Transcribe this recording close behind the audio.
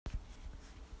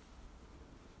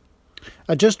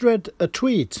I just read a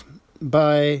tweet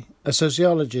by a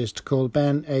sociologist called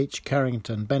Ben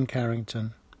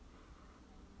Carrington,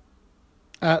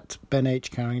 at Ben H.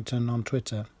 Carrington on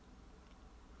Twitter.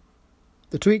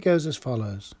 The tweet goes as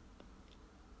follows.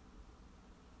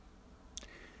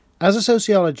 As a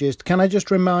sociologist, can I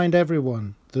just remind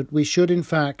everyone that we should in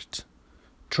fact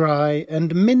try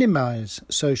and minimise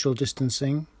social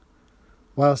distancing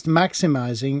whilst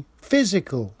maximising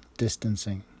physical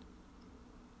distancing.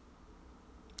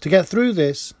 To get through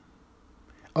this,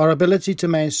 our ability to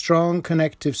maintain strong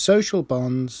connective social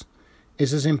bonds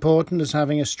is as important as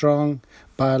having a strong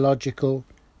biological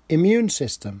immune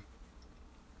system.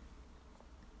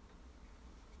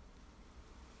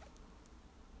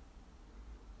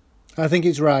 I think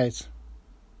he's right.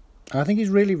 I think he's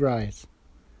really right.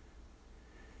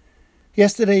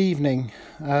 Yesterday evening,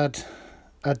 I'd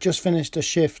just finished a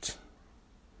shift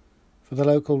for the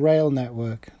local rail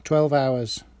network, 12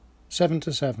 hours, 7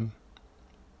 to 7.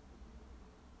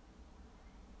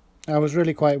 I was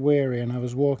really quite weary and I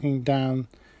was walking down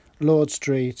Lord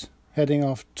Street, heading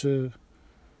off to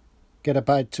get a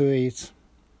bite to eat.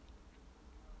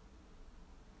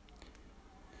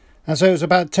 And so it was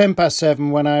about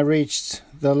 7:10 when I reached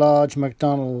the large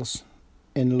McDonald's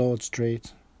in Lord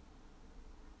Street.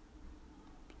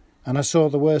 And I saw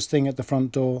the worst thing at the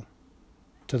front door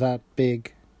to that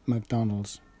big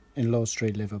McDonald's in Lord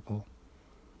Street, Liverpool.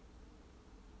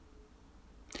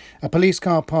 A police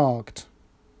car parked,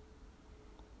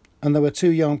 and there were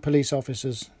 2 young police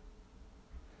officers,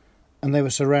 and they were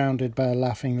surrounded by a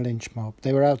laughing lynch mob.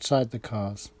 They were outside the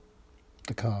car.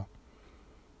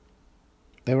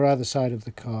 They were either side of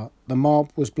the car. The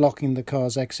mob was blocking the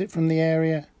car's exit from the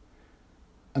area,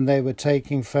 and they were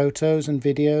taking photos and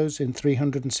videos in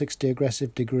 360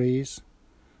 aggressive degrees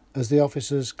as the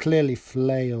officers clearly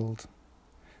flailed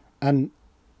and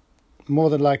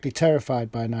more than likely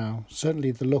terrified by now.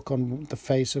 Certainly the look on the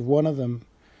face of one of them,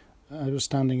 I was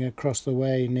standing across the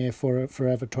way near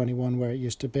Forever 21 where it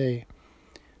used to be.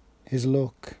 The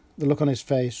look on his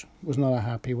face was not a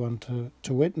happy one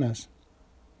to witness.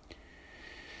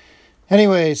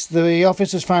 Anyways, the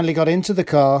officers finally got into the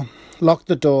car, locked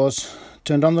the doors,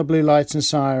 turned on the blue lights and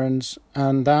sirens,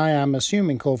 and I am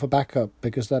assuming called for backup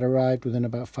because that arrived within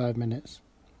about 5 minutes.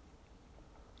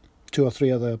 2 or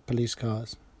 3 other police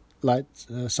cars, lights,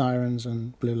 sirens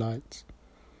and blue lights.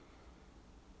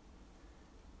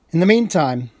 In the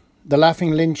meantime, the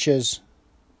laughing lynchers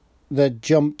that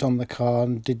jumped on the car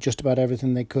and did just about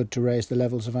everything they could to raise the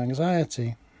levels of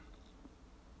anxiety.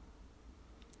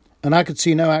 And I could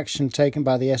see no action taken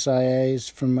by the SIAs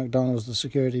from McDonald's, the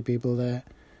security people there.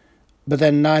 But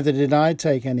then neither did I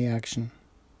take any action.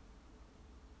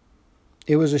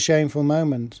 It was a shameful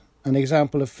moment, an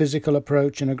example of physical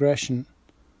approach and aggression,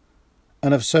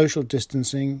 and of social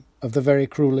distancing of the very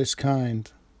cruelest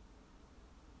kind.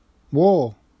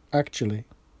 War, actually.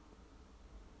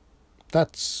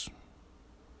 That's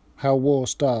how war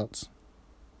starts.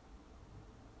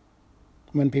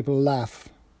 When people laugh.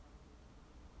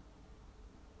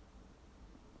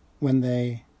 When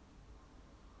they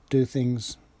do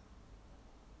things,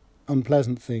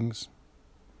 unpleasant things,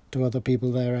 to other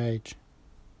people their age,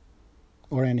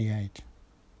 or any age.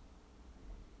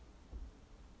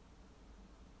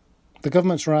 The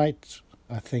government's right,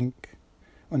 I think,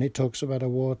 when it talks about a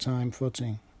wartime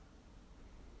footing.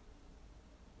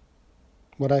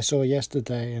 What I saw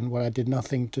yesterday and what I did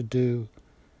nothing to do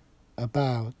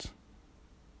about,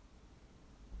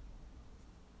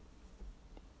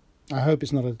 I hope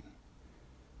it's not a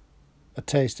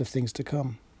taste of things to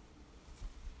come.